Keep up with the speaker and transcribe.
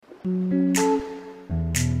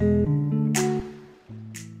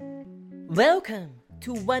Welcome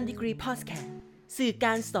to One Degree Podcast สื่อก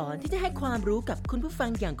ารสอนที่จะให้ความรู้กับคุณผู้ฟั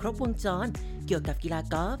งอย่างครบวงจรเกี่ยวกับกีฬา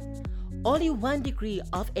กอล์ฟ Only one degree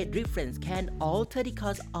of a difference can alter the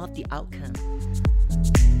course of the outcome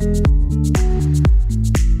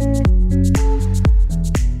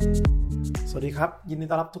สวัสดีครับยินดี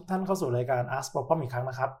ต้อนรับทุกท่านเข้าสู่รายการ Ask ปอป้อมอีกครั้ง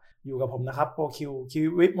นะครับอยู่กับผมนะครับโปรคิว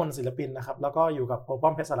วิทย์มนต์ศิลปินนะครับแล้วก็อยู่กับโปรป้อ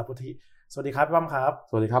มเพชรสารพุทธิสวัสดีครับป้อมครับ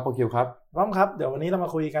สวัสดีครับโปรคิวครับป้อมครับเดี๋ยววันนี้เรามา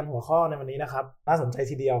คุยกันหัวข้อในวันนี้นะครับน่าสนใจ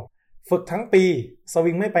ทีเดียวฝึกทั้งปีส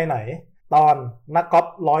วิงไม่ไปไหนตอนนักกอล์ฟ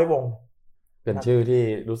100 วงเป็นชื่อที่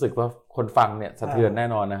รู้สึกว่าคนฟังเนี่ยสะเทือนแน่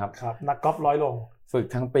นอนนะครับครับนักกอล์ฟ100 วงฝึก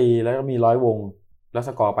ทั้งปีแล้วก็มี100 วงแล้วส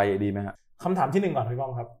กอร์ไปดีไหมครับคำถามที่1ก่อนพี่ป้อ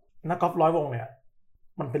มครับนักกอล์ฟ100 วงเนี่ย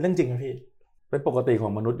มันเป็นเรื่องจริงไหมพี่เป็นปกติขอ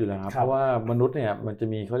งมนุษย์อยู่แล้วครับเพราะว่ามนุษย์เนี่ยมันจะ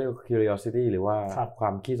มีเขาเรียกว่า curiosity หรือว่าควา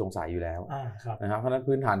มขี้สงสัยอยู่แล้วนะครับเพราะฉะนั้น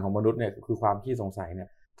พื้นฐานของมนุษย์เนี่ยคือความขี้สงสัยเนี่ย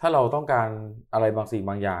ถ้าเราต้องการอะไรบางสิ่ง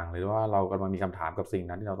บางอย่างหรือว่าเรากำลังมีคำถามกับสิ่ง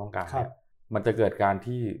นั้นที่เราต้องการเนี่ยมันจะเกิดการ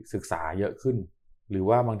ที่ศึกษาเยอะขึ้นหรือ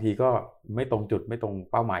ว่าบางทีก็ไม่ตรงจุดไม่ตรง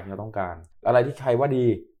เป้าหมายที่เราต้องการอะไรที่ใครว่าดี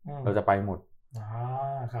เราจะไปหมด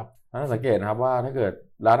ครับถ้าสังเกตนะครับว่าถ้าเกิด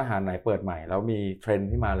ร้านอาหารไหนเปิดใหม่แล้วมีเทรนด์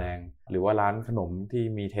ที่มาแรงหรือว่าร้านขนมที่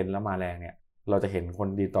มีเทรนด์แล้วมาแรงเนี่ยเราจะเห็นคน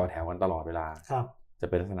ดีต่อแถวกันตลอดเวลาจะ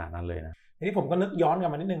เป็นลักษณะนั้นเลยนะทีนี้ผมก็นึกย้อนกลั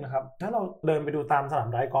บมานิดนึงนะครับถ้าเราเดินไปดูตามสนาม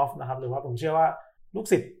ไดกอล์ฟนะครับหรือว่าผมเชื่อว่าลูก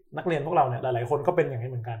ศิษย์นักเรียนพวกเราเนี่ยหลายๆคนก็เป็นอย่างนี้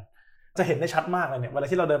เหมือนกันจะเห็นได้ชัดมากเลยเนี่ยเวลา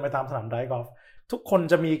ที่เราเดินไปตามสนามไดกอล์ฟทุกคน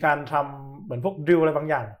จะมีการทำเหมือนพวกดริลอะไรบาง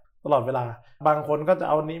อย่างตลอดเวลาบางคนก็จะ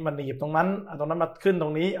เอานี้มาหนีบตรงนั้นเอาตรงนั้นมาขึ้นตร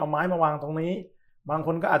งนี้เอาไม้มาวางตรงนี้บางค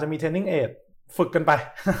นก็อาจจะมีเทรนนิ่งเอดฝึกกันไป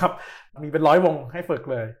นะครับมีเป็น100 วงให้ฝึก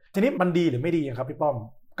เลยทีนี้มันดีหรือไม่ดีครับพี่ป้อม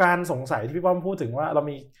การสงสัยที่พี่ป้อมพูดถึงว่าเรา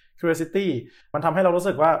มี curiosity มันทำให้เรารู้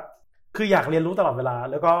สึกว่าคืออยากเรียนรู้ตลอดเวลา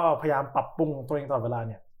แล้วก็พยายามปรับปรุงตัวเองตลอดเวลาเ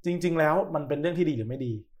นี่ยจริงๆแล้วมันเป็นเรื่องที่ดีหรือไม่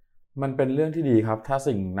ดีมันเป็นเรื่องที่ดีครับถ้า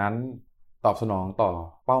สิ่งนั้นตอบสนองต่อ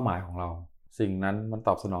เป้าหมายของเราสิ่งนั้นมันต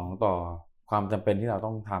อบสนองต่อความจำเป็นที่เรา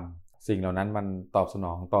ต้องทำสิ่งเหล่านั้นมันตอบสน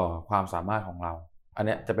องต่อความสามารถของเราอัน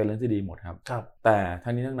นี้จะเป็นเรื่องที่ดีหมดครับแต่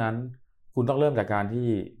ทั้งนี้ทั้งนั้นคุณต้องเริ่มจากการที่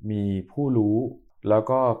มีผู้รู้แล้ว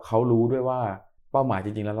ก็เขารู้ด้วยว่าเป้าหมายจ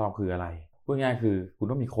ริงๆแล้วเราคืออะไรพูดง่ายคือคุณ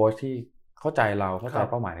ต้องมีโค้ชที่เข้าใจเราเข้าใจ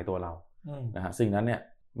เป้าหมายในตัวเรานะฮะสิ่งนั้นเนี่ย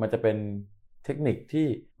มันจะเป็นเทคนิคที่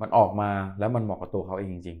มันออกมาแล้วมันเหมาะกับตัวเขาเอง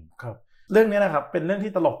จริงๆครับเรื่องนี้นะครับเป็นเรื่อง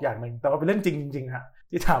ที่ตลกอย่างหนึ่งแต่ว่าเป็นเรื่องจริงๆฮะ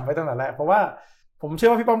ที่ถามไปตั้งแต่แรกเพราะว่าผมเชื่อ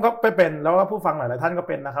ว่าพี่ป้อมก็ไปเป็นแล้วก็ผู้ฟังหลายๆท่านก็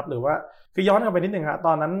เป็นนะครับหรือว่าคือย้อนกลับไปนิดนึงฮะต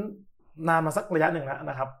อนนั้นนานมาสักระยะหนึ่งแล้ว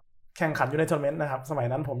นะครับแข่งขันอยู่ในทัวร์นาเมนต์นะครับสมัย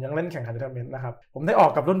นั้นผมยังเล่นแข่งขันในทัวร์นาเมนต์นะครับผมได้ออ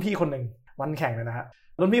กกับรุ่นพี่คนหนึ่งวันแข่งเลยนะฮะ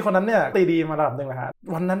รุ่นพี่คนนั้นเนี่ยตีดีมาระดับหนึ่งนะฮะ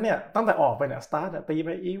วันนั้นเนี่ยตั้งแต่ออกไปเนี่ยสตาร์ทตีไป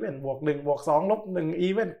อีเวนต์+1 +2 -1อี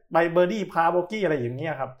เวนต์ไปเบอร์ดี้พาโบกี้อะไรอย่างเงี้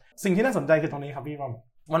ยครับสิ่งที่น่าสนใจคือตรงนี้ครับพี่ป้อม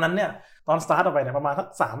วันนั้นเนี่ยตอนสตาร์ทออกไปเนี่ยประมาณสัก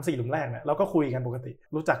 3-4 หลุมแรกเนี่ยเราก็คุยกันปกติ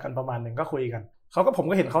รู้จักกันประมาณนึงก็คุยกันผม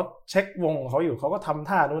ก็เห็นเขาเช็ควงของเขาอยู่เขาก็ทำ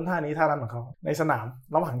ท่านู้นท่านี้ท่านั้นของเขาในสนาม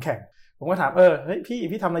ระหว่างแข่งผมก็ถามเฮ้ย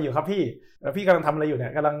พี่ทำอะไรอยู่ครับพี่กำลังทำอะไรอยู่เนี่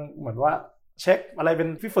ยกำลังเหมือนว่าเช็คอะไรเป็น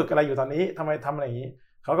พี่ฝึกอะไรอยู่ตอนนี้ทำไมทำอะไรอย่างนี้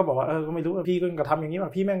เขาก็บอกว่าก็ไม่รู้พี่ก็ทำอย่างนี้ว่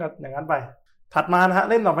าพี่แม่งก็อย่างนั้นไปถัดมานะฮะ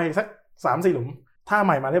เล่นต่อไปสัก 3-4 หลุมท่าให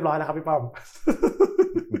ม่มาเรียบร้อยแล้วครับพี่ป้อม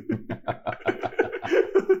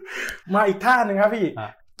มาอีกท่านึงครับพี่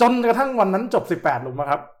จนกระทั่งวันนั้นจบ18 หลุม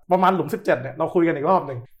ครับประมาณหลุม17เนี่ยเราคุยกันอีกรอบ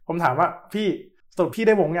นึงผมถามว่าพี่สรุปพี่ไ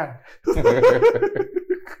ด้วงยัง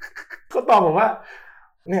เขาตอบผมว่า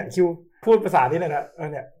เนี่ยคิวพูดภาษานี้เลยนะ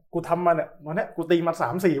เนี่ยกูทำมาเนี่ยวันนี้กูตีมา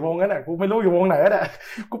 3-4 วงแล้วเนี่ยกูไม่รู้อยู่วงไหนแล้วเนี่ย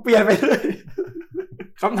กูเปลี่ยนไปเลย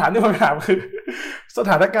คำถามที่ผมถามคือส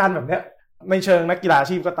ถานการณ์แบบเนี้ยในเชิงนักกีฬาอา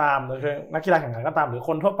ชีพก็ตามหรือเชิงนักกีฬาแข่งขันก็ตามหรือค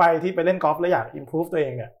นทั่วไปที่ไปเล่นกอล์ฟแล้วอยาก improve ตัวเอ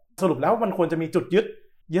งเนี่ยสรุปแล้วมันควรจะมีจุดยึด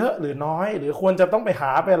เยอะหรือน้อยหรือควรจะต้องไปห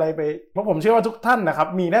าไปอะไรไปเพราะผมเชื่อว่าทุกท่านนะครับ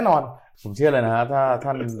มีแน่นอนผมเชื่อเลยนะฮะถ้าท่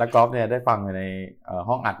านนักกอล์ฟเนี่ยได้ฟังใน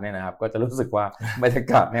ห้องอัดเนี่ยนะครับก็จะรู้สึกว่าบรรยา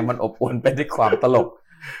กาศเนี่ยมันอบอวลไปด้วยความตลก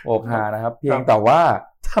โอกฮานะครับเพียงแต่ว่า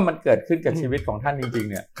ถ้ามันเกิดขึ้นกับชีวิตของท่านจริงๆ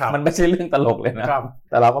เนี่ยมันไม่ใช่เรื่องตลกเลยนะ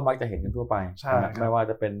แต่เราก็มักจะเห็นกันทั่วไปไม่ว่า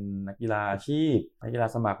จะเป็นนักกีฬาอาชีพนักกีฬา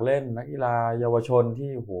สมัครเล่นนักกีฬาเยาวชนที่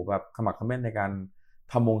โอ้โหแบบขมักเขม้นในการ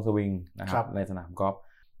ทำวงสวิงนะครับในสนามกอล์ฟ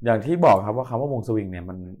อย่างที่บอกครับว่าคำว่าวงสวิงเนี่ย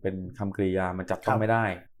มันเป็นคำกริยามันจับต้องไม่ได้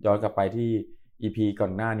ย้อนกลับไปที่ EP ก่อ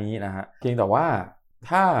นหน้านี้นะฮะเพียงแต่ว่า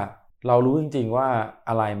ถ้าเรารู้จริงๆว่า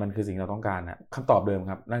อะไรมันคือสิ่งเราต้องการนะคำตอบเดิม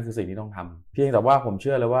ครับนั่นคือสิ่งที่ต้องทำเพียงแต่ว่าผมเ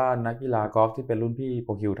ชื่อเลยว่านักกีฬากอล์ฟที่เป็นรุ่นพี่โป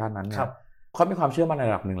รคิวท่านนั้นเนี่ยเขามีความเชื่อมั่นใน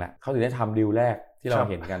ระดับหนึ่งแหละเขาถึงได้ทำดีลแรกที่เรา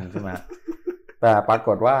เห็นกันใช่ไหมแต่ปราก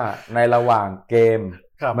ฏว่าในระหว่างเกม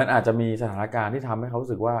มันอาจจะมีสถานการณ์ที่ทำให้เขารู้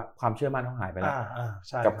สึกว่าความเชื่อมั่นเขาหายไปแล้ว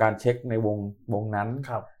กับการเช็คในวงนั้น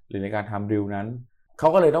หรือในการทำดีลนั้นเขา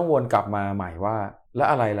ก็เลยต้องวนกลับมาใหม่ว่า แล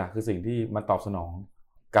ะอะไรล่ะคือสิ่งที่มันตอบสนอง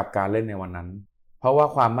กับการเล่นในวันนั้นเพราะว่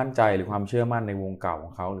าความมั่นใจหรือความเชื่อมั่นในวงเก่า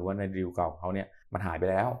ของเขาหรือว่าในดีลเก่าของเขาเนี่ยมันหายไ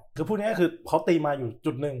ปแล้วคือพูดง่ายๆคือเขาตีมาอยู่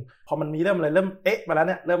จุดหนึ่งพอมันมีเริ่มอะไรเริ่มเอ๊ะมาแล้วเ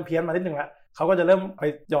นี่ยเริ่มเพี้ยนมานิดนึงแล้วเขาก็จะเริ่มไ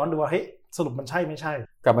ปย้อนดูว่าเฮ้ยสรุปมันใช่ไม่ใช่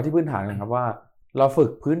กลับมาที่พื้นฐานกันครับว่าเร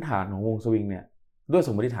าฝึกพื้นฐานของวงสวิงเนี่ยด้วยส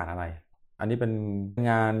มมติฐานอะไรอันนี้เป็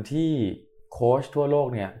นงานที่โค้ชทั่วโ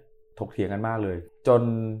ลกเนี่ยถกเถียงกันมากเลยจ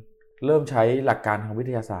นเริ่มใช้หลักการทา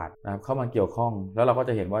งวิทยาศาสตร์นะครับเข้ามาเกี่ยวข้องแล้วเร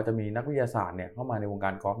าก็จะเห็นว่าจะมีนักวิทยาศาสตร์เนี่ยเข้ามาในวงก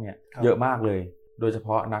ารกอล์ฟเนี่ยเยอะมากเลยโดยเฉพ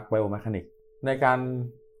าะนักไบโอแมคานิกในกา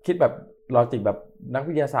รคิดแบบลอจิกแบบนัก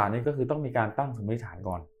วิทยาศาสตร์นี่ก็คือต้องมีการตั้งสมมติฐาน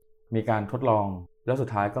ก่อนมีการทดลองแล้วสุ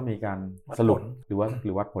ดท้ายก็มีการสรุป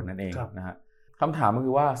หรือวัดผลนั่นเองนะฮะคำถา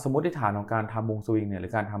มก็คือว่าสมมติฐานของการทำวงสวิงเนี่ยหรือ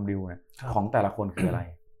การทำดิวเนี่ยของแต่ละคนคืออะ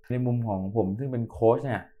ไรในมุมของผมซึ่งเป็นโค้ช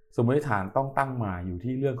เนี่ยสมมติฐานต้องตั้งมาอ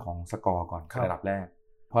ยู่ที่เรื่องของสกอร์ก่อนระดับแรก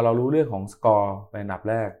พอเรารู้เรื่องของสกอร์เป็นอันดับ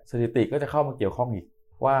แรกสถิติก็จะเข้ามาเกี่ยวข้องอี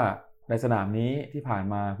กว่าในสนามนี้ที่ผ่าน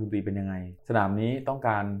มาคุณตีเป็นยังไงสนามนี้ต้องก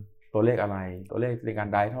ารตัวเลขอะไรตัวเลขในกา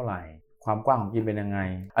รได้เท่าไหร่ความกว้างของกินเป็นยัง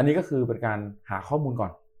ไงอันนี้ก็คือเป็นการหาข้อมูลก่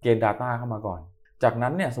อนเกณฑ์ Data เข้ามาก่อนจากนั้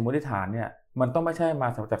นเนี่ยสมมติฐานเนี่ยมันต้องไม่ใช่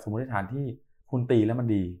มาจากสมมติฐานที่คุณตีแล้วมัน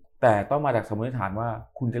ดีแต่ต้องมาจากสมมติฐานว่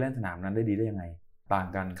าคุณจะเล่นสนามนั้นได้ดีได้ยังไ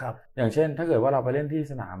งต่างกันอย่างเช่นถ้าเกิดว่าเราไปเล่น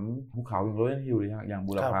ที่สนามภูเขาอย่างโรยัลฮิลล์อย่าง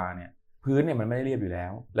บูรพาเนี่ยพื้นเนี่ยมันไม่ได้เรียบอยู่แล้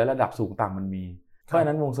วและระดับสูงต่ำมันมีเพราะฉ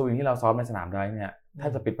ะนั้นวงสวิงที่เราซ้อมในสนามไดฟ์เนี่ยถ้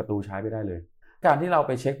าจะปิดประตูใช้ไปได้เลยการที่เราไ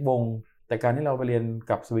ปเช็ควงแต่การที่เราไปเรียน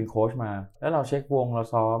กับสวิงโค้ชมาแล้วเราเช็ควงเร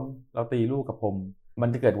าซ้อมเราตีลูกกับผมมั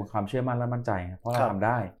นจะเกิดความเชื่อมั่นและมั่นใจเพราะเราท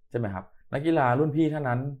ำได้ใช่ไหมครับนักกีฬารุ่นพี่ท่าน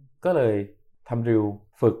นั้นก็เลยทำดริ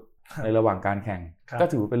ลฝึกในระหว่างการแข่งก็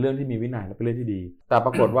ถือว่าเป็นเรื่องที่มีวินัยและเป็นเรื่องที่ดีแต่ป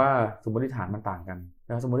รากฏว่าสมมติฐานมันต่างกั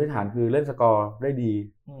นสมมติฐานคือเล่นสกอร์ได้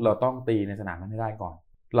ดีเราต้องตีในสนามนั้นให้ได้ก่อ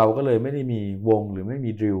นเราก็เลยไม่ได้มีวงหรือไม่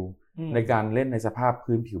มีดริลในการเล่นในสภา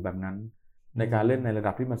พพื้นผิวแบบนั้นในการเล่นในระ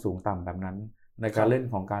ดับที่มันสูงต่ำแบบนั้นในการเล่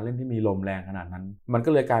นของการเล่นที่มีลมแรงขนาดนั้นมัน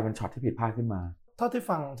ก็เลยกลายเป็นช็อตที่ผิดพลาดขึ้นมาเท่าที่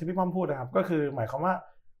ฟังที่พี่ป้อมพูดนะครับก็คือหมายความว่า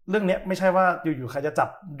เรื่องนี้ไม่ใช่ว่าอยู่ๆใครจะจั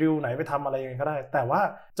บดริลไหนไปทำอะไรยังไงก็ได้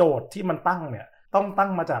แต่ว่าโจทย์ที่มันตั้งเนี่ยต้อง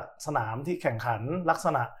ตั้งมาจากสนามที่แข่งขันลัก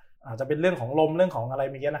ษณะอาจจะเป็นเรื่องของลมเรื่องของอะไร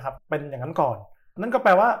เมื่อกี้นะครับเป็นอย่างนั้นก่อนนั่นก็แ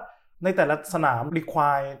ปลว่าในแต่ละสนามรีคว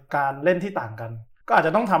ายการเล่นที่ต่างกันก็อาจ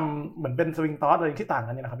จะต้องทำเหมือนเป็นสวิงทอสอะไรที่ต่าง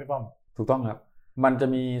กันนี่นะครับพี่ป้อมถูกต้องครับมันจ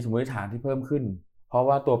ะมีสมมติฐานที่เพิ่มขึ้นเพราะ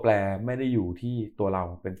ว่าตัวแปรไม่ได้อยู่ที่ตัวเ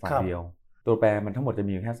ราเป็นฝ่ายเดียวตัวแปรมันทั้งหมดจ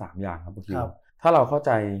ะมีแค่3อย่างครับพี่ถ้าเราเข้า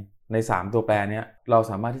ใจใน3ตัวแปรเนี้ยเรา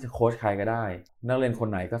สามารถที่จะโค้ชใครก็ได้นักเรียนค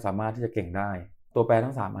นไหนก็สามารถที่จะเก่งได้ตัวแปร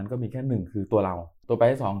ทั้ง3อันก็มีแค่1คือตัวเราตัวแป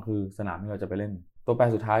รที่2คือสนามที่เราจะไปเล่นตัวแป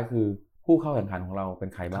รสุดท้ายคือผู้เข้าแข่งขันของเราเป็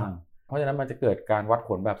นใครบ้างเพราะฉะนั้นมันจะเกิดการวัด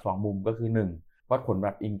ผลแบบ2มุมก็คือ1วัดผลแ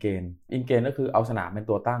บบอินเกณฑ์ก็คือเอาสนามเป็น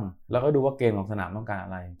ตัวตั้งแล้วก็ดูว่าเกณฑ์ของสนามต้องการอ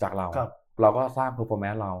ะไรจากเราก็สร้าง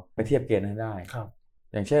performance เราไปเทียบเกณฑ์ให้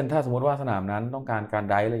ได้อย่างเช่นถ้าสมมติว่าสนามนั้นต้องการกา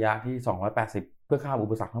รไดฟ์ระยะที่280เพื่อข้า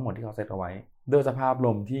มอุปสรรคทั้งหมดที่เขาเซตเอาไว้ด้วยสภาพ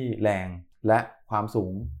ลมที่แรงและควา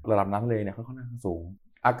มสูงระดับน้ำทะเลเนี่ยค่อนข้างสูง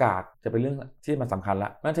อากาศจะเป็นเรื่องที่มันสำคัญ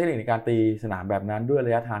ละนั่นเทคนิคในการตีสนามแบบนั้นด้วยระ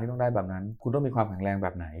ยะทางที่ต้องได้แบบนั้นคุณต้องมีความแข็งแรงแบ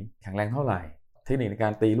บไหนแข็งแรงเท่าไหร่เทคนิคในก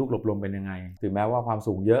ารตีลูกหลบลมเป็นยังไงถึงแม้ว่าความ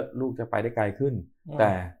สูงเยอะลูกจะไปได้ไกลขึ้น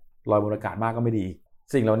แต่ลอยบนอากาศมากก็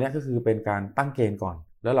ไม่ดีสิ่งเหล่านี้ก็คือเป็นการตั้งเกณฑ์ก่อน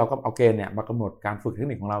แล้วเราก็เอาเกณฑ์เนี่ยมากำหนดการฝึกเทค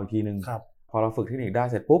นิคของเราอีกทีนึงพอเราฝึกเทคนิคได้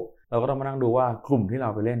เสร็จปุ๊บเราก็ต้องมานั่งดูว่ากลุ่มที่เ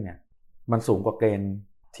ราไปเล่นเนี่ยมันสูงกว่าเกณฑ์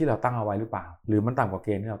ที่เราตั้งเอาไว้หรือเปล่าหรือมันต่ำกว่าเ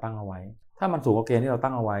กณฑ์ที่เราตั้งเอาไว้ถ้ามันสูงกว่าเกณฑ์ที่เรา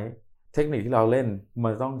ตั้งเอาไว้เทคนิคที่เราเล่น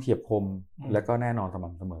มันต้องเฉียบคมและก็แน่นอนส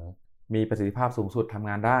ม่ำเสมอมีประสิทธิภาพสูงสุดทำ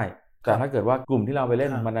งานได้แต่ถ้าเกิดว่ากลุ่มที่เราไป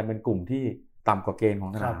เล่นมันเป็นกลุ่มที่ต่ำกว่าเกณฑ์ข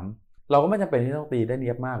องสนามเราก็ไม่จำเป็นที่ต้องตีได้เนีย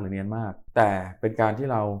บมากหรือเนียนมากแต่เป็นการ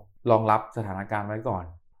ที่เรารองรับสถานการณ์ไว้ก่อน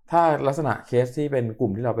ถ้าลักษณะเคสที่เป็นก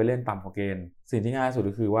ลุ่มที่เราไปเล่นต่ำกว่าเกณฑ์สิ่งที่ง่ายสุด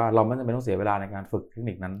ก็คือว่าเราไม่จำเป็นต้องเสียเวลาในการฝึกเท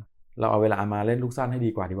คนิคนั้นเราเอาเวลามาเล่นลูกสั้นให้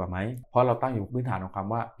ดีกว่าไหมเพราะเราตั้งอยู่พื้นฐานของค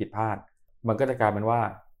ำว่าผิดพลาดมันก็จะกลายเป็นว่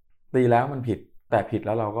าตีแล้วมันผิดแต่ผิดแ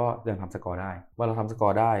ล้วเราก็ยังทำสกอร์ได้ว่าเราทำสกอ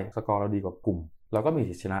ร์ได้สกอร์เราดีกว่ากลุ่มเร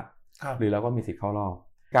าก็มีสิทธิชนะหรือเราก็มีสิทธิ์เข้ารอ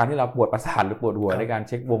บการที่เราปวดประสาทหรือปวดหัวในการ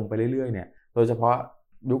เช็ควงไปเรื่อยๆเนี่ยโดยเฉพาะ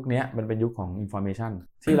ยุคนี้มันเป็นยุคของ information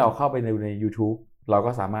ที่เราเข้าไปใน YouTube เร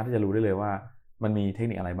าก็สามารถที่จะรู้ได้เลยว่ามันมีเทค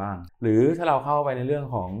นิคอะไรบ้างหรือถ้าเราเข้าไปในเรื่อ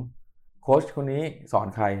งของโค้ชคนนี้ส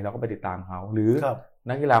อนใครเราก็ไปติดตามเขาหรื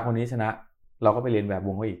อนักกีฬาคนนี้ชนะเราก็ไปเรียนแบบว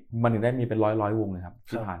งเขาอีกมันถึงได้มีเป็นร้อยวงเลยครั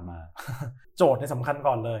บที่ผ่านมาโจทย์ในสำคัญ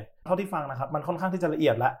ก่อนเลยเท่าที่ฟังนะครับมันค่อนข้างที่จะละเ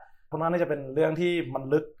อียดและเพราะว่าน่าจะเป็นเรื่องที่มัน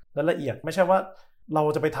ลึกและละเอียดไม่ใช่ว่า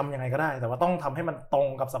เราจะไปทำยังไงก็ได้แต่ว่าต้องทำให้มันต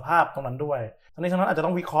รงกับสภาพตรงนั้นด้วยทั้งนี้ทั้งนั้นอาจจะต้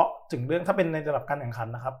องวิเคราะห์ถึงเรื่องถ้าเป็นในระดับการแข่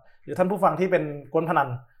งขันนะครับหรือท่านผู้ฟังที่เป็นกวน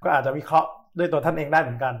พนันก็อาจจะวิเคราะห์ด้วยตัวท่านเองได้เ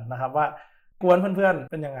หมือนกันนะครับว่ากวนเพื่อน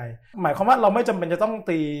ๆเป็นยังไงหมายความว่าเราไม่จำเป็นจะต้อ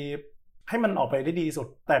งตี ให้มันออกไปได้ดีสุ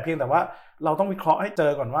ดแต่เพียงแต่ว่าเราต้องวิเคราะห์ให้เจ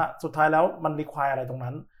อก่อนว่าสุดท้ายแล้วมันrequireอะไรตร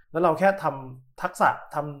งนั้นแล้วเราแค่ทำทักษะ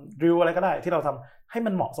ทำดริลอะไรก็ได้ที่เราทำให้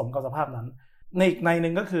มันเหมาะสมกับสภาพนั้นในอีกในนึ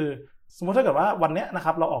งก็คือสมมติถ้าเกิดว่าวันนี้นะค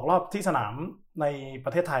รับเราออกรอบที่สนามในป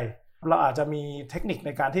ระเทศไทยเราอาจจะมีเทคนิค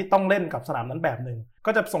ในการที่ต้องเล่นกับสนามนั้นแบบนึ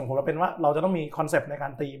งก็จะส่งผลมาเป็นว่าเราจะต้องมีคอนเซปต์ใน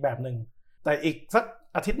การตีแบบนึงแต่อีกสัก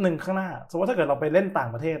อาทิตย์นึงข้างหน้าสมมติถ้าเกิดเราไปเล่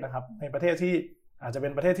นต่างประเทศนะครับในประเทศที่อาจจะเป็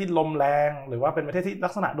นประเทศที่ลมแรงหรือว่าเป็นประเทศ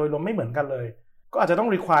ที่ลักษณะโดยรวมไม่เหมือนกันเลยก็อาจจะต้อง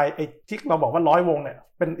require ไอ้ที่เราบอกว่า100 วงเนี่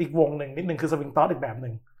ยเป็นอีกวงนึงนิดนึงคือสวิงทอสอีกแบ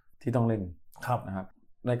บนึงที่ต้องเล่นนะครั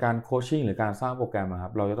บในการโคชชิ่งหรือการสร้างโปรแกรม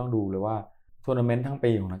ครับเราจะต้องดูเลยว่าทัวร์นาเมนต์ทั้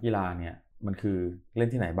งปีของนักกีฬาเนี่ยมันคือเล่น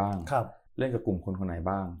ที่ไหนบ้างเล่นกับกลุ่มคนไห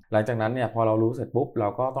นบ้างหลังจากนั้นเนี่ยพอเรารู้เสร็จปุ๊บ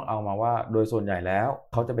เราก็ต้องเอามาว่าโดยส่วนใหญ่แล้ว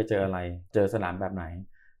เขาจะไปเจออะไรเจอสนามแบบไห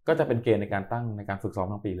นก็จะเป็นเกณฑ์ในการตั้งในการฝึกซ้อ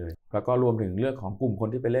มทั้งปีเลยแล้วก็รวมถึงเรื่องของกลุ่ม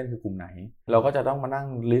คนที่ไปเล่นคือกลุ่มไหนเราก็จะต้องมานั่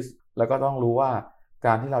งลิสต์แล้วก็ต้องรู้ว่า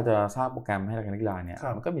การที่เราจะสร้างโปรแกรมให้นักกีฬาเนี่ย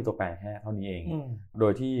มันก็มีตัวแปรแค่เท่านี้เองโด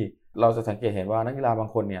ยที่เราจะสังเกตเห็นว่านักกีฬาบาง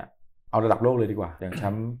คนเนี่ยเอาระดับโลกเลยดีกว่าอย่างแช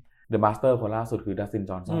มป์เดอะมาสเตอร์คนล่าสุดคือดัสติน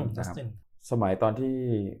จอห์นสันนะครับสมัยตอนที่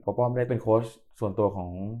ป้อมได้เป็นโค้ชส่วนตัวขอ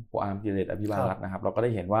งโปรอาร์มกิเลตอภิบาลรัตน์นะครับเราก็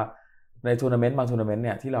ได้เห็นว่าในทัวร์นาเมนต์บางทัวร์นาเมนต์เ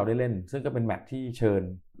นี่ยที่เราได้เล่นซึ่งก็เป็นแมตช์ที่เชิ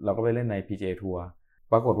ญเราก็ไปเล่นใน PGA ทั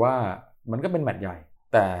วร์ปรากฏว่ามันก็เป็นแมตช์ใ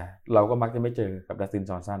หญ่แต่เราก็มักจะไม่เจอกับดัสติ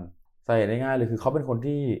นจอห์นสันสาเหตุง่ายๆเลยคือเขาเป็นค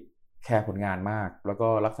นที่แคร์ผลงานมากแล้ว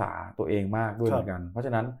ก็รักษาตัวเองมากด้วยเหมือนกันเพราะ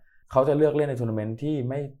ฉะนั้นเขาจะเลือกเล่นในทัวร์นาเมนต์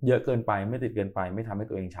ที่ไม่เยอะเกินไปไม่ติดเกินไปไม่ทำให้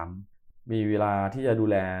ตัวเองช้ำมีเวลาที่จะดู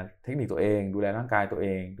แลเทคนิคตัวเองดูแลร่างกายตัว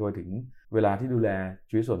เองโดยถึงเวลาที่ดูแล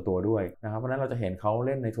ชีวิตส่วนตัวด้วยนะครับเพราะฉะนั้นเราจะเห็นเขาเ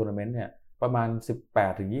ล่นในทัวร์นาเมนต์เนี่ยประมาณ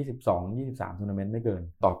18ถึง22 23ทัวร์นาเมนต์ไม่เกิ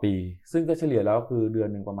นต่อปีซึ่งก็เฉลี่ยแล้วคือเดื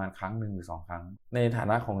อนนึงประมาณครั้งนึงหรือ2ครั้งในฐ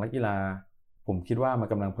านะของนักกีฬาผมคิดว่ามัน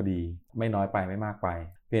กำลังพอดีไม่น้อยไปไม่มากไป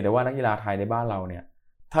เพียงแต่ว่านักกีฬาไทยในบ้านเราเนี่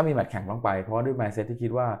ยถ้ามีแมตช์แข่งต้องไปเพราะด้วย mindset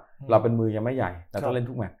ที่คิดว่าเราเป็นมือยังไม่ใหญ่เราต้องเล่น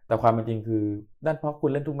ทุกแมตช์แต่ความเป็นจริงคือนั่นเพรา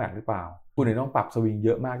ะคุณเล่นทุกแมตช์หรือเปล่าคุณถึงต้องปรับสวิงเ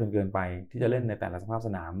ยอะมากจนเกินไปที่จะเล่นในแต่ละสภาพ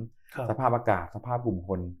สนามสภาพอากาศสภาพกลุ่ม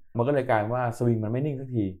คนมันก็เลยกลายว่าสวิงมันไม่นิ่งสัก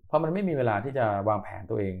ทีเพราะมันไม่มีเวลาที่จะวางแผน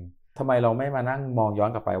ตัวเองทำไมเราไม่มานั่งมองย้อ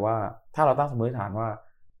นกลับไปว่าถ้าเราตั้งสมมติฐานว่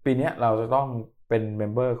าปีนี้เราจะต้องเป็นเ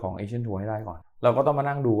มมเบอร์ของเอเชียนทัวร์ให้ได้ก่อนเราก็ต้องม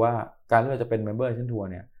านั่งดูว่าการที่เราจะเป็นเมมเบอร์เอเชียนทั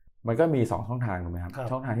วร์เนี่ยมันก็มี2ช่องทางถูกไหมครั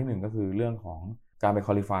บช่องทางที่1ก็คือเรื่องของการไปค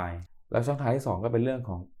วอลิฟายแล้วช่องทางที่2ก็เป็นเรื่อง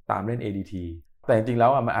ของตามเล่น ADT แต่จริงๆ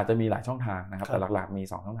แล้วมันอาจจะมีหลายช่องทางนะครับแต่หลักๆมี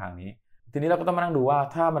2ช่องทางนี้ทีนี้เราก็ต้องมานั่งดูว่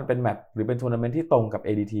าถ้ามันเป็นแมตช์หรือเป็นทัวร์นาเมนต์ที่ตรงกับ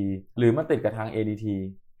ADT หรือมันติดกับทาง ADT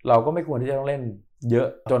เราก็ไม่ควรที่จะต้องเล่นเย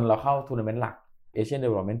อะจนเราเข้าทัวร์นาเมนต์หลัก Asian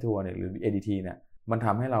Development Tour เนี่ยหรือ ADT เนี่ยมัน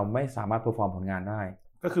ทำให้เราไม่สามารถเพอร์ฟอร์มผลงาน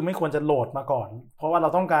ได้ก็คือไม่ควรจะโหลดมาก่อนเพราะว่าเร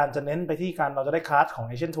าต้องการจะเน้นไปที่การเราจะได้คลาสของ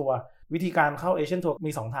Asian Tour วิธีการเข้า Asian Tour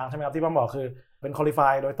มี 2 ทางใช่ไหมครับที่ผมบอกคือเป็น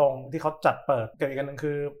Qualify โดยตรงที่เขาจัดเปิดกับอีกอันนึ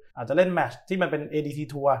งคืออาจจะเล่นแมตช์ที่มันเป็น ADT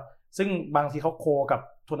Tour ซึ่งบางทีเขาโคกั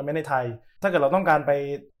บทัวร์นาเมนต์ในไทยถ้าเกิดเราต้องการไ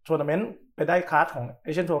ปทัวร์นาเมนต์ไปได้คลาสของ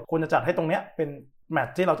Asian Tour ควรจะจัดให้ตรงเนี้ยเป็นแมต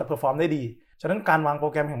ช์ที่เราจะเพอร์ฟอร์มได้ดีฉะนั้นการวางโปร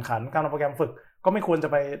แกรมแข่งขันการวางโปรแกรมฝึกก็ไม่ควรจ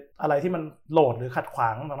ะไปอะไรที่มันโหลดหรือขัดขว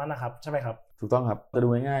างตรงนั้นนะครับใช่ไหมครับถูกต้องครับจะดู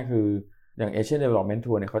ง่ายๆคืออย่าง Asian Development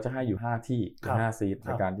Tour เนี่ยเขาจะให้อยู่5ที่หรือ5ซี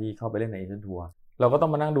ทในการที่เข้าไปเล่นใน Asian Tour เร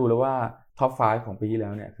าก็ต้องมานั่งดูเลยว่าท็อป 5 ของปีที่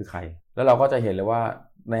แล้วเนี่ยคือใครแล้วเราก็จะเห็นเลยว่า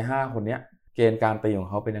ใน5คนเนี้ยเกณฑ์การตีของ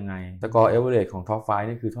เขาเป็นยังไงสกอร์เอเวอเรจของท็อป 5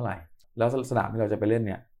 นี่คือเท่าไหร่แล้วสนามที่เราจะไปเล่น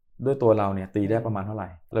เนี่ยด้วยตัวเราเนี่ยตีได้ประมาณเท่าไ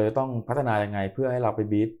หร่เราจะต้องพัฒนายังไงเพื่อให้เราไ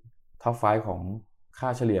ปบีทท็อป 5 ขอ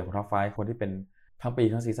งค่าเฉลี่ยของท็อป 5 คนที่เป็นทั้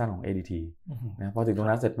งปีทั้งซีซั่นของ ADT นะพอถึงตรง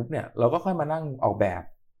นั้นเสร็จปุ๊บเนี่ยเราก็ค่อยมานั่งออกแบ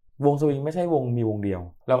บวงสวิงไม่ใช่วงมีวงเดี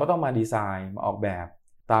ยวเราก็ต้องมาดีไซน์มาออกแบ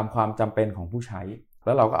บตามความจำเป็นของผู้ใช้แ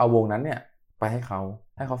ล้วเราก็เอาวงนั้นเนี่ยไปให้เ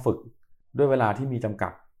ขาฝึกด้วยเวลาที่มีจำกั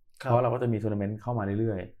ดเพราะเราก็จะมีทัวร์นาเมนต์เข้ามาเ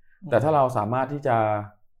รื่อยๆแต่ถ้าเราสามารถที่จะ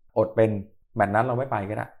อดเป็นแมตช์นั้นเราไม่ไ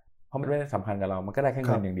ปก็ได้เพราะมันไม่ได้สำคัญกับเรามันก็ได้แค่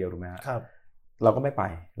เงินอย่างเดียวถูกไหมครับเราก็ไม่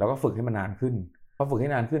ไปเราก็ฝึกให้มันนานขึ้นพอฝึก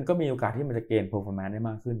ให้นานขึ้นก็มีโอกาสที่มันจะเกณฑ์เพอร์ฟอร์แมนซ์ได้ม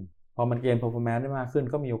ากขึ้นพอมันเกณฑ์เพอร์ฟอร์แมนซ์ได้มากขึ้น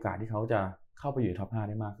ก็มีโอกาสที่เขาจะเข้าไปอยู่ท็อป 5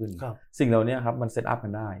 ได้มากขึ้นสิ่งเหล่านี้ครับมันเซตอั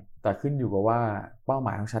พกันได้แต่ขึ้นอยู่กับว่าเป้าหม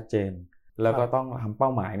ายต้องชัดเจนแล้วก็ต้องทำ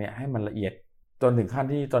เป้าหมายเนี่ยให้มันละเอียดจนถึงขั้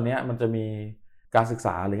นที่ตอนนี้มันจะมีการศึกษ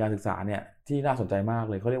าเนี่ยที่น่าสนใจมา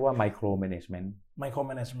กเลยเขาเรียกว่าไมโครแมネจเมนต์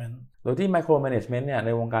โดยที่ไมโครแมネจเมนต์เนี่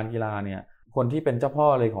ยในวงการกีฬาเนี่ยคนที่เป็นเจ้าพ่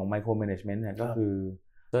อเลยของไมโครแมネจเมนต์เนี่ยก็คือ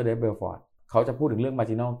เซอร์เดฟเบลฟอร์ดเขาจะพูดถึงเรื่อง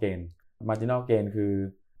marginal gain คื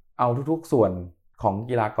อเอาทุกๆส่วนขอ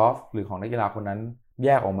งกีฬากอล์ฟหรือของนักกีฬาคนนั้น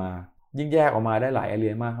แยกออกมายิ่งแยกออกมาได้หลายแอเ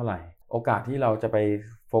รียมากเท่าไหร่โอกาสที่เราจะไ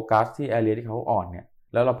ปโฟกัสที่แอเรียที่เขาอ่อนเนี่ย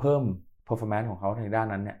แล้วเราเพิ่ม performance ของเขาทางด้า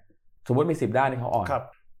นนั้นเนี่ยสมมติมี10ด้านที่เขาอ่อน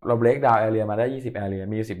เรา break down area มาได้20 area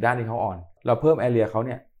มี10ด้านที่เขาอ่อนเราเพิ่ม area เขาเ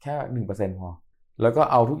นี่ยแค่ 1% พอแล้วก็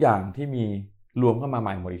เอาทุกอย่างที่มีรวมเข้ามาใ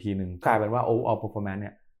หม่หมดอีกทีนึงกลายเป็นว่า overall performance เนี่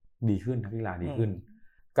ย ดีขึ้นนักกีฬาดีขึ้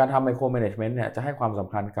นการทำไมโครแมเนจเมนต์เนี่ยจะให้ความส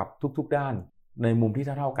ำคัญกับทุกๆด้านในมุม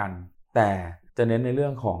ที่เท่าๆกันแต่จะเน้นในเรื่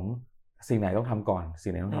องของสิ่งไหนต้องทำก่อน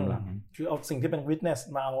สิ่งไหนต้องทำหลังคือเอาสิ่งที่เป็น weakness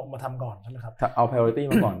มาทำก่อนใช่ไหมครับเอา priority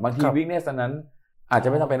มาก่อนบางที weakness นั้นอาจจ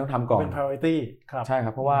ะไม่จำเป็นต้องทำก่อนเป็น priority ครับใช่ค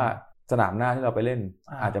รับเพราะว่าสนามหน้าที่เราไปเล่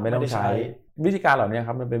นอาจจะไม่ต้องใช้วิธีการเหล่า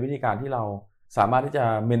นี้ครับมันเป็นวิธีการที่เราสามารถที่จะ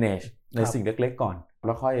manage ในสิ่งเล็กๆก่อนแ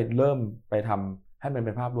ล้วค่อยเริ่มไปทำให้มัน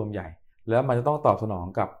เป็นภาพรวมใหญ่แล้วมันจะต้องตอบสน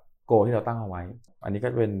องกับโกที่เราตั้งเอาไว้อัน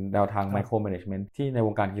นี้ก็เป็นแนวทาง micro management ที่ในว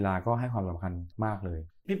งการกีฬาก็ให้ความสำคัญมากเลย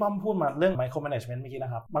พี่ป้อมพูดมาเรื่อง micro management เมื่อกี้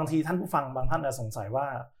นะครับบางทีท่านผู้ฟังบางท่านอาจสงสัยว่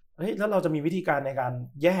าเฮ้ยแล้วเราจะมีวิธีการในการ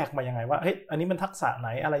แยกมายังไงว่าเฮ้ยอันนี้มันทักษะไ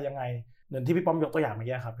หนอะไรยังไงเหมือนที่พี่ป้อมยกตัวอย่างเมื่อ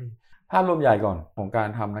กี้ครับพี่ภาพรวมใหญ่ก่อนของก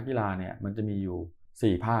ารทำนักกีฬาเนี่ยมันจะมีอ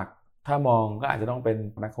ยู่4ภาคถ้ามองก็อาจจะต้องเป็น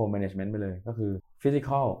macro management ไปเลยก็คือ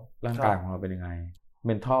physical ร่างกายของเราเป็นยังไง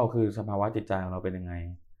mental คือสภาวะจิตใจของเราเป็นยัง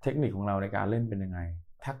ไงเทคนิคของเราในการเล่นเป็นยังไง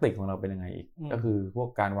แทคติกของเราเป็นยังไงอีกก็คือพ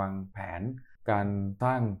วกการวางแผนการ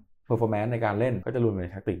สร้าง performance ในการเล่นก็จะรวมใน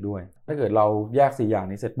แทคติกด้วยถ้าเกิดเราแยก4อย่า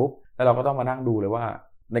งนี้เสร็จปุ๊บแล้วเราก็ต้องมานั่งดูเลยว่า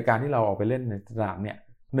ในการที่เราออกไปเล่นในสนามเนี่ย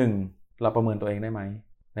1เราประเมินตัวเองได้ไหม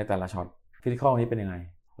ในแต่ละช็อต physical นี้เป็นยัง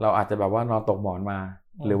ไงเราอาจจะแบบว่านอนตกหมอนม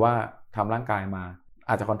าหรือว่าทำร่างกายม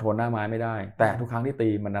าอาจจะคอนโทรลหน้าไม้ไม่ได้แต่ทุกครั้งที่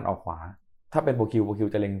ตีมันดันออกขวาถ้าเป็นโปรคิ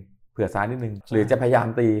วจะเล็งเผื่อซ้ายนิดนึงหรือจะพยาย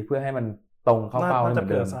ามตีเพื่อให้มันตรงเข้าเป้าให้เหมือ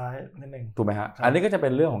นเดิมถูกไหมฮะอันนี้ก็จะเป็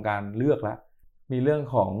นเรื่องของการเลือกแล้วมีเรื่อง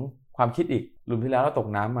ของความคิดอีกรุ่นที่แล้วเราต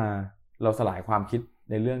กน้ำมาเราสลายความคิด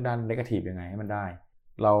ในเรื่องด้านเนกาทีฟยังไงให้มัน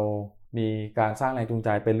ได้เรามีการสร้างแรงจูง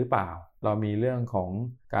ใจเป็นหรือเปล่าเรามีเรื่องขอ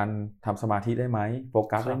งการทำสมาธิได้ไหมโ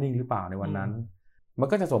ฟกัสได้นิ่งหรือเปล่าในวันนั้นมัน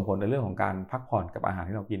ก็จะส่งผลในเรื่องของการพักผ่อนกับอาหาร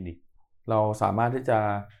ที่เรากินอีกเราสามารถที่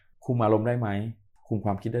จะคุมอารมณ์ได้ไหมคุมคว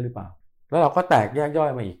ามคิดได้หรือเปล่าแล้วเราก็แตกแยกย่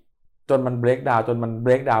อยมาอีกจนมันเบรกดา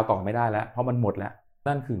วน์ต่อไม่ได้แล้วเพราะมันหมดแล้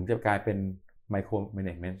วนั่นถึงจะกลายเป็นไมโครแมเ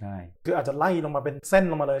นจเมนต์ใช่คืออาจจะไล่ลงมาเป็นเส้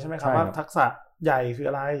นลงมาเลยใช่ไหมครับว่าทักษะใหญ่คื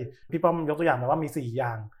ออะไรพี่ป้อมยกตัวอย่างมาว่ามี4อย่า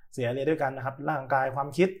ง4 area ด้วยกันนะครับร่างกายคว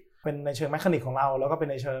ามคิดเป็นในเชิงแมคานิกของเราแล้วก็เป็น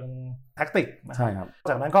ในเชิงแท็กติกใช่ครับ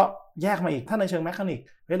จากนั้นก็แยกมาอีกถ้าในเชิงแมคานิ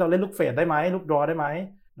กเราเล่นลูกเฟดได้ไหมลูกดรอได้ไหม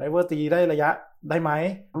ไดเวอร์ตีได้ระยะได้ไหม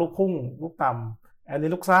ลูกพุ่งลูกต่ำแ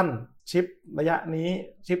อร์ลีลูกสั้นชิประย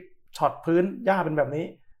ะนี้ชิปช็อตพื้นหญ้าเป็นแบบ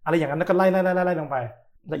นี้อะไรอย่างนั้นแล้วก็ไล่ลงไ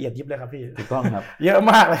ปละเอียดยิบเลยครับพี่ถูกต้องครับ เยอะ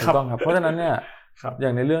มากเลยครับถูกต้องครับเพราะฉะนั้นเนี่ยอย่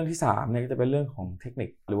างในเรื่องที่3เนี่ยก็จะเป็นเรื่องของเทคนิค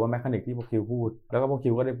หรือว่าแมคานิกที่พวกคิวพูดแล้วก็พว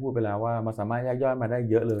กคิวก็ได้พูดไปแล้วว่ามันสามารถแยกย่อยมาได้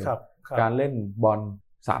เยอะเลยการเล่นบอล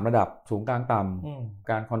3ระดับสูงกลางต่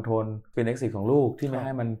ำการคอนโทรลเป็นเอ็กซิสของลูกที่ไม่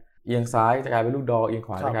ให้มันเอียงซ้ายจะกลายเป็นลูกดอเอียงข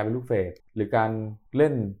วาจะกลายเป็นลูกเฟดหรือการเล่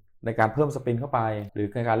นในการเพิ่มสปินเข้าไปหรื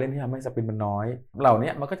อการเล่นที่ทำให้สปินมันน้อยเหล่า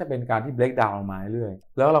นี้มันก็จะเป็นการที่เบรกดาวน์ออกมาเรื่อย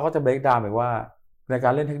แล้วเราก็จะเบรกดาวน์แบบว่าใน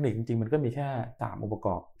การเล่นเทคนิคจริงๆมันก็มีแค่3องค์ประก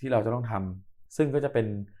อบที่เราจะต้องทำซึ่งก็จะ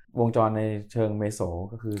เป็นวงจรในเชิงเมโส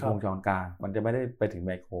ก็คือวงจรกลางมันจะไม่ได้ไปถึงไ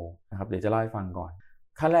มโครนะครับเดี๋ยวจะเล่าให้ฟังก่อน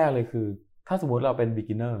ขั้นแรกเลยคือถ้าสมมุติเราเป็น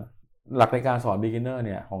beginner หลักในการสอน beginner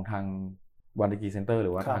เนี่ยของทางวันดิกีเซ็นเตอร์ห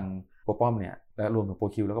รือว่าทางโปรป้อมเนี่ยและรวมถึงโป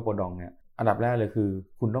รคิวแล้วก็โปรดองเนี่ยอันดับแรกเลยคือ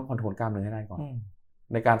คุณต้องคอนโทรลกล้ามเนื้อให้ได้ก่อน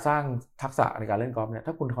ในการสร้างทักษะในการเล่นกอล์ฟเนี่ยถ้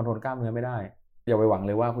าคุณคอนโทรลกล้ามเนื้อไม่ได้อย่าไปหวังเ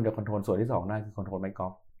ลยว่าคุณจะคอนโทรลส่วนที่2ได้คือคอนโทรลไม้กอล์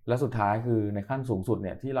ฟและสุดท้ายคือในขั้นสูงสุด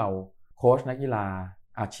เนี่ยที่เราโค้ชนักกีฬา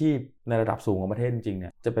อาชีพในระดับสูงของประเทศจริงๆเ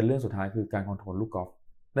นี่ยจะเป็นเรื่องสุดท้ายคือการคอนโทรลลูกกอล์ฟ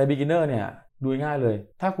ใน beginner เนี่ยดูง่ายเลย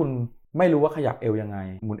ถ้าคุณไม่รู้ว่าขยับเอวยังไ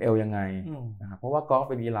งหมุนเอวยังไงนะครับเพราะว่ากอล์ฟ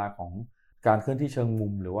เป็นกีฬาของการเคลื่อนที่เชิงมุ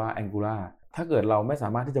มหรือว่า angular ถ้าเกิดเราไม่สาม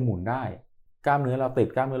ารถที่จะหมุนได้กล้ามเนื้อเราติ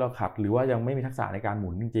ดกล้ามเนื้อเราขัดหรือว่ายังไม่มีทักษะในการ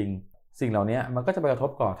หมุนจริงๆสิ่งเหล่านี้มันก็จะไปกระท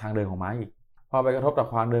บกับทางเดินของไม้อีกพอไปกระท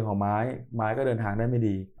บกับทางเดินของไม้ก็เดินทางได้ไม่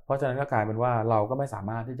ดีเพราะฉะนั้นก็กลายเป็นว่าเราก็ไม่สา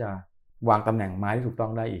มารถที่จะวางตำแหน่งไม้ที่ถูกต้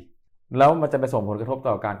องได้อีกแล้วมันจะไปส่งผลกระท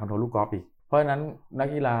บต่อการคอนโทรลลูกกอล์ฟอีกเพราะฉะนั้นนั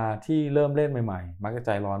กกีฬาที่เริ่มเล่นใหม่ๆมักจ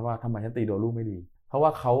ะใจร้อนว่าทำไมฉันตีโดนลูกไม่ดีเพรา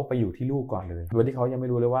ะว่าเขาไปอยู่ที่ลูกก่อนเลยโดยที่เขายัง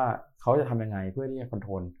ไม่รู้เลยว่าเขาจะทำยังไงเพื่อที่จะคอนโ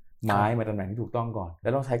ทรลไม้มาตำแหน่งที่ถูกต้องก่อนแ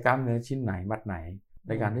ละต้องใช้กล้ามเนื้อชิ้นไหนมัดไหน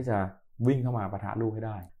ในการที่จะวิ่งเข้ามาปะทะลูกให้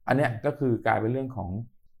ได้อันนี้ก็คือกลายเป็นเรื่องขอ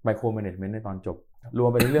งไมโครแมเนจเมนต์ในตอนจบร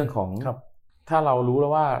วมไปในเรื่องของถ้าเรารู้แล้ว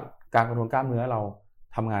ว่าการคอนโทรลกล้ามเนื้อเรา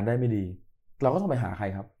ทำงานได้ไม่ดีเราก็ต้องไปหาใค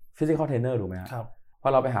รครับฟิสิคอลเทรนเนอร์ถูกไหมครับพ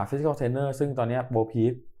อเราไปหาฟิสิคอลเทรนเนอร์ซึ่งตอนนี้โบ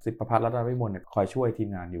พีทสิบประภัสรัตนวิมลเนี่ยคอยช่วยที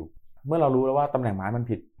มงานอยู่เมื่อเรารู้แล้วว่าตำแหน่งไม้มั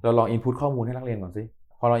นผิดเราลองอินพุตข้อมูลให้นักเรียนก่อ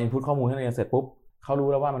นสิพอเราอินพุตข้อมูลให้นักเรียนเสร็จปุ๊บเข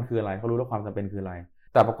ารู้แล้วว่ามันคืออะไรเขารู้แล้วความจำเป็นคืออะไร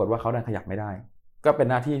แต่ปรากฏว่าเขาดันขยับไม่ได้ก็เป็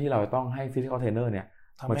นหน้าที่ที่เราต้องให้ฟิสิคอลเทรนเนอร์เนี่ย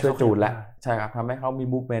มาช่วยจูนและใช่ครับทำให้เข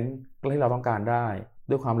ามีมูฟเมนต์ที่เราต้องการ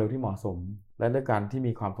ได้ด้วยความเร็วที่เหมาะสมและด้วยการที่มี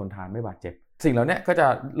ความทนทานไม่บาดเจ็บสิ่งเหล่านี้ก็จ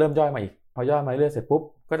ะเริ่มย่อยมาอีกพอย่อยมาเรื่อยเสร็จปุ๊บ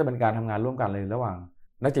ก็จะเป็นการทำงานร่วมกันเลยระหว่า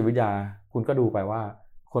งนักจิตวิทยาคุณก็ดูไปว่า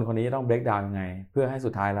คนนี้ต้องเบรกดาวน์ยังไงเพื่อ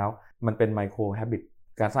ให้สุดท้ายแล้วมันเป็นไมโครแฮบิ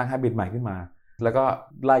ตการสร้างแฮบิตใหม่ขึ้นมา แล้วก็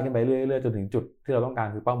ไล่ขึ้นไปเรื่อยๆจนถึงจุดที่เราต้องการ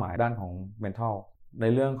คือเป้าหมายด้านของ mental ใน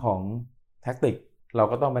เรื่องของ tactic เรา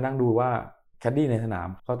ก็ต้องไปนั่งดูว่าแคดดี้ในสนาม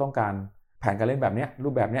เขาต้องการแผนการเล่นแบบนี้รู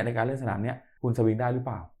ปแบบนี้ในการเล่นสนามนี้คุณสวิงได้หรือเป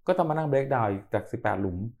ล่าก็ต้องมานั่งเบรกดาวน์จาก18ห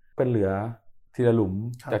ลุมเป็นเหลือทีละหลุม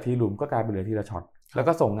จากทีหลุมก็กลายเป็นเหลือทีละช็อตแล้ว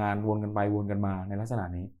ก็ส่งงานวนกันไปวนกันมาในลักษณะ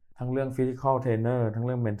นี้ทั้งเรื่อง physical trainer ทั้งเ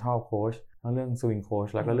รื่อง mental coach ทั้งเรื่อง swing coach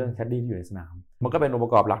แล้วก็เรื่อง caddy ที่อยู่ในสนามมันก็เป็นองค์ปร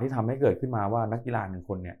ะกอบหลักที่ทำให้เกิดขึ้นมาว่านักกีฬา1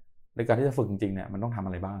คนเนี่ยในการที่จะฝึกจริงๆเนี่ยมันต้องทำอ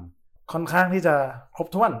ะไรบ้างค่อนข้างที่จะครบ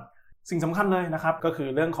ถ้วนสิ่งสำคัญเลยนะครับก็คือ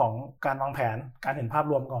เรื่องของการวางแผนการเห็นภาพ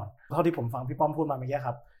รวมก่อนเท่าที่ผมฟังพี่ป้อมพูดมาเมื่อกี้ค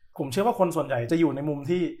รับผมเชื่อว่าคนส่วนใหญ่จะอยู่ในมุม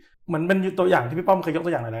ที่เหมือนเป็นตัวอย่างที่พี่ป้อมเคยยกตั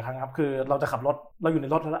วอย่างหลายๆครั้งครับคือเราจะขับรถเราอยู่ใน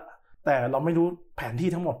รถแล้วแต่เราไม่รู้แผนที่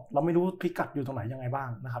ทั้งหมดเราไม่รู้พิกัดอยู่ตรงไหนยังไงบ้าง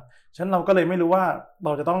นะครับฉะนั้นเราก็เลยไม่รู้ว่าเร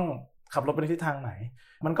าจะต้องขับรถไปในทิศทางไหน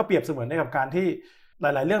มันก็เปรียบเสมือนได้กับการที่ห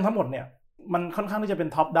ลายๆเรื่องทั้งหมดเนี่ยมันค่อนข้างที่จะเป็น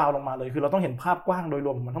ท็อปดาวน์ลงมาเลยคือเราต้องเห็นภาพกว้างโดยร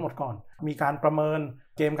วมของมันทั้งหมดก่อนมีการประเมิน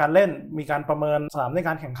เกมการเล่นมีการประเมินสนามในก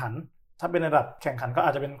ารแข่งขันถ้าเป็นระดับแข่งขันก็อ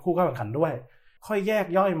าจจะเป็นคู่เข้าแข่งขันด้วยค่อยแยก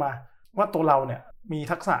ย่อยมาว่าตัวเราเนี่ยมี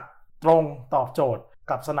ทักษะตรงตอบโจทย์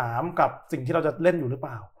กับสนามกับสิ่งที่เราจะเล่นอยู่หรือเป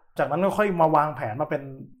ล่าจากนั้นก็ค่อยมาวางแผนมาเป็น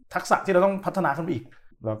ทักษะที่เราต้องพัฒนาขึ้นไปอีก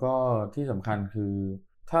แล้วก็ที่สำคัญคือ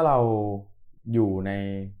ถ้าเราอยู่ใน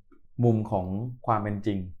มุมของความเป็นจ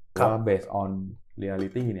ริงว่า based on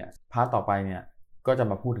reality เนี่ยพาร์ทต่อไปเนี่ยก็จะ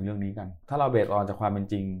มาพูดถึงเรื่องนี้กันถ้าเรา based on จากความเป็น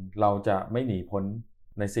จริงเราจะไม่หนีพ้น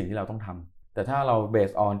ในสิ่งที่เราต้องทำแต่ถ้าเรา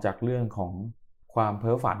based on จากเรื่องของความเ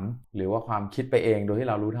พ้อฝันหรือว่าความคิดไปเองโดยที่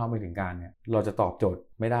เรารู้เท่าไม่ถึงการเนี่ยเราจะตอบโจทย์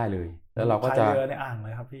ไม่ได้เลยแล้วเราก็จะพายเรือในอ่างเล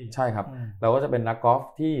ยครับพี่ใช่ครับเราก็จะเป็นนักกอล์ฟ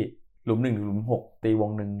ที่หลุม1ถึงหลุม6ตีว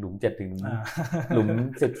งนึงหลุม7ถึงหลุม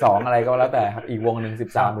12อะไรก็แล้วแต่ครับอีกวงนึง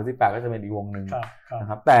13หรือ18ก็จะเป็นอีกวงนึงนะ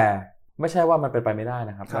ครับแต่ไม่ใช่ว่ามันเป็นไปไม่ได้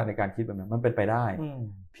นะครับในการคิดแบบนั้นมันเป็นไปได้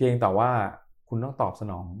เพียงแต่ว่าคุณต้องตอบส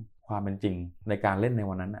นองความเป็นจริงในการเล่นใน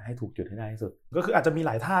วันนั้นให้ถูกจุดให้ได้ที่สุดก็คืออาจจะมีห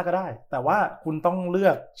ลายท่าก็ได้แต่ว่าคุณต้องเลื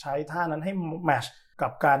อกใช้ท่านั้นให้แมทช์กั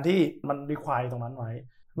บการที่มันรีควายตรงนั้นไว้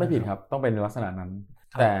ไม่ผิดครับต้องเป็นลักษณะนั้น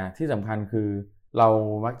แต่ที่สำคัญคือเรา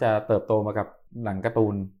มักจะเติบโตมากับหนังการ์ตู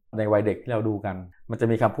นในวัยเด็กที่เราดูกันมันจะ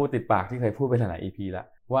มีคำพูดติดปากที่เคยพูดไปหลาย EP แล้ว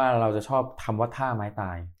ว่าเราจะชอบทำว่าท่าไม้ต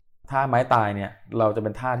ายท่าไม้ตายเนี่ยเราจะเป็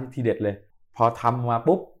นท่าที่ทีเด็ดเลยพอทำมา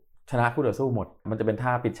ปุ๊บชนะคู่ต่อสู้หมดมันจะเป็นท่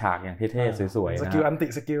าปิดฉากอย่างเท่ๆสวยๆนะสกิลอันติ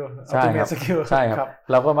สกิลใช่ครับใช่ครับ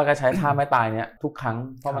เราก็มักจะใช้ท่าไม้ตายเนี่ยทุกครั้ง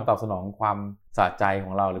เพราะมันตอบสนองความสะใจข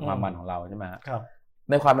องเราหรือความมันของเราใช่ไหมครับ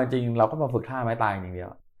ในความเป็นจริงเราก็มาฝึกท่าไม้ตายอย่างเดียว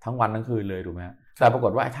ทั้งวันทั้งคืนเลยถูกไหมแต่ปราก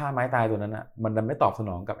ฏว่าไอ้ท่าไม้ตายตัวนั้นอ่ะมันไม่ตอบสน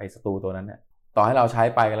องกับไอ้ศัตรูตัวนั้นเนี่ยต่อให้เราใช้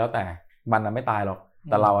ไปกันแล้วแต่มันไม่ตายหรอก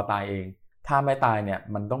แต่เราตายเองท่าไม้ตายเนี่ย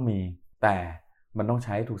มันต้องมีแต่มันต้องใ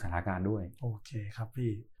ช้ถูกสถานการณ์ด้วยโอเคครับ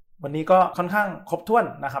พี่วันนี้ก็ค่อนข้างครบถ้วน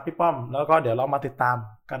นะครับพี่ป้อมแล้วก็เดี๋ยวเรามาติดตาม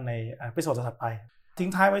กันในเอพิโซดถัดไปทิ้ง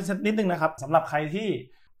ท้ายไว้นิดนึงนะครับสำหรับใครที่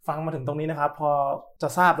ฟังมาถึงตรงนี้นะครับพอจะ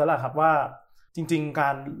ทราบแล้วล่ะครับว่าจริงๆกา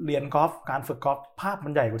รเรียนกอล์ฟการฝึกกอล์ฟภาพมั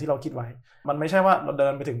นใหญ่กว่าที่เราคิดไว้มันไม่ใช่ว่าเราเดิ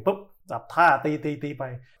นไปถึงปุ๊บจับท่าตีไป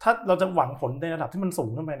ถ้าเราจะหวังผลในระดับที่มันสูง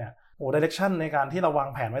ขึ้นไปเนี่ยdirection ในการที่เราวาง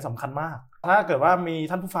แผนไว้สำคัญมากถ้าเกิดว่ามี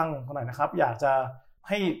ท่านผู้ฟังคนไหนนะครับอยากจะ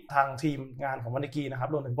ให้ทางทีมงานของวันดิกีนะครับ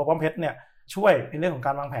รวมถึงโปรป้อมเพชรเนี่ยช่วยในเรื่องของก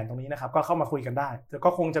ารวางแผนตรงนี้นะครับก็เข้ามาคุยกันได้แล้วก็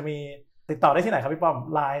คงจะมีติดต่อได้ที่ไหนครับพี่ป้อม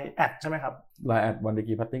Line แอดใช่ไหมครับ Line แอดวันดิ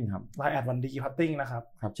กีพัตติ้งครับ Line แอดวันดิกีพัตติ้งนะครับ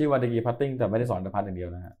ครับชื่อวันดิกีพัตติ้งแต่ไม่ได้สอนแต่พัตอย่างเดียว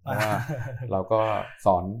นะฮะเพราะว่าเราก็ส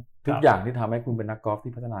อนทุกอย่างที่ทำให้คุณเป็นนักกอล์ฟ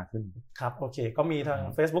ที่พัฒนาขึ้นครับโอเคก็มีทาง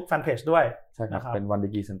Facebook Fanpage ด้วยใช่ครับเป็นวันดิ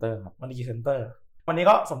กีเซ็นเตอร์ครับวันดิกีเซ็นเตอร์วันนี้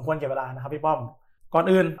ก็สมควรแก่เวลานะครับพี่ป้อมก่อน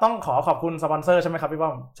อื่นต้องขอบคุณสปอนเซอร์ใช่ไหมครับพี่ป้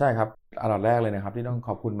อมใช่ครับอันดับแรกเลยนะครับที่ต้องข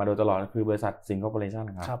อบคุณมาโดยตลอดคือบริษัทสิงห์คอร์ปอเรชั่น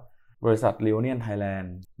นะครับบริษัท Leonian Thailand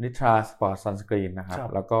Nitra Sport Sunscreen นะครับ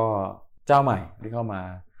แล้วก็เจ้าใหม่ที่เข้ามา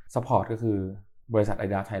ซัพพอร์ตก็คือบริษัท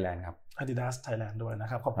Adidas Thailand ครับ Adidas Thailand ด้วยนะ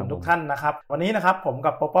ครับขอบคุณทุกท่านนะครับวันนี้นะครับผม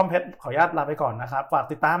กับโปรป้อมเพชรขออนุญาตลาไปก่อนนะครับฝาก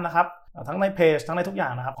ติดตามนะครับทั้งในเพจทั้งในทุกอย่า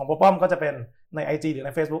งนะครับของโปรป้อมก็จะเป็นใน IG หรือใน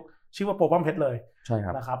Facebook ชื่อว่าโปรป้อมเพชรเลยใช่ค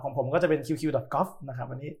รับนะครับของผมก็จะเป็น qq.golf นะครับ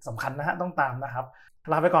วันนี้สำคัญนะฮะต้องตามนะครับ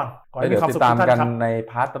ลาไปก่อนให้มีความสุขทุกท่านครับใน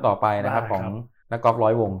พาร์ทต่อไปนะครับของนักกอล์ฟ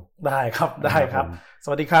100 วงได้ครับส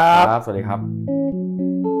วัสดีครับสวัสดีครับ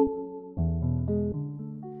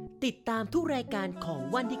ติดตามทุกรายการของ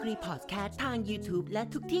One Degree Podcast ทาง YouTube และ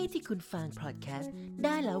ทุกที่ที่คุณฟัง podcast ไ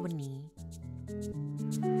ด้แล้ววันนี้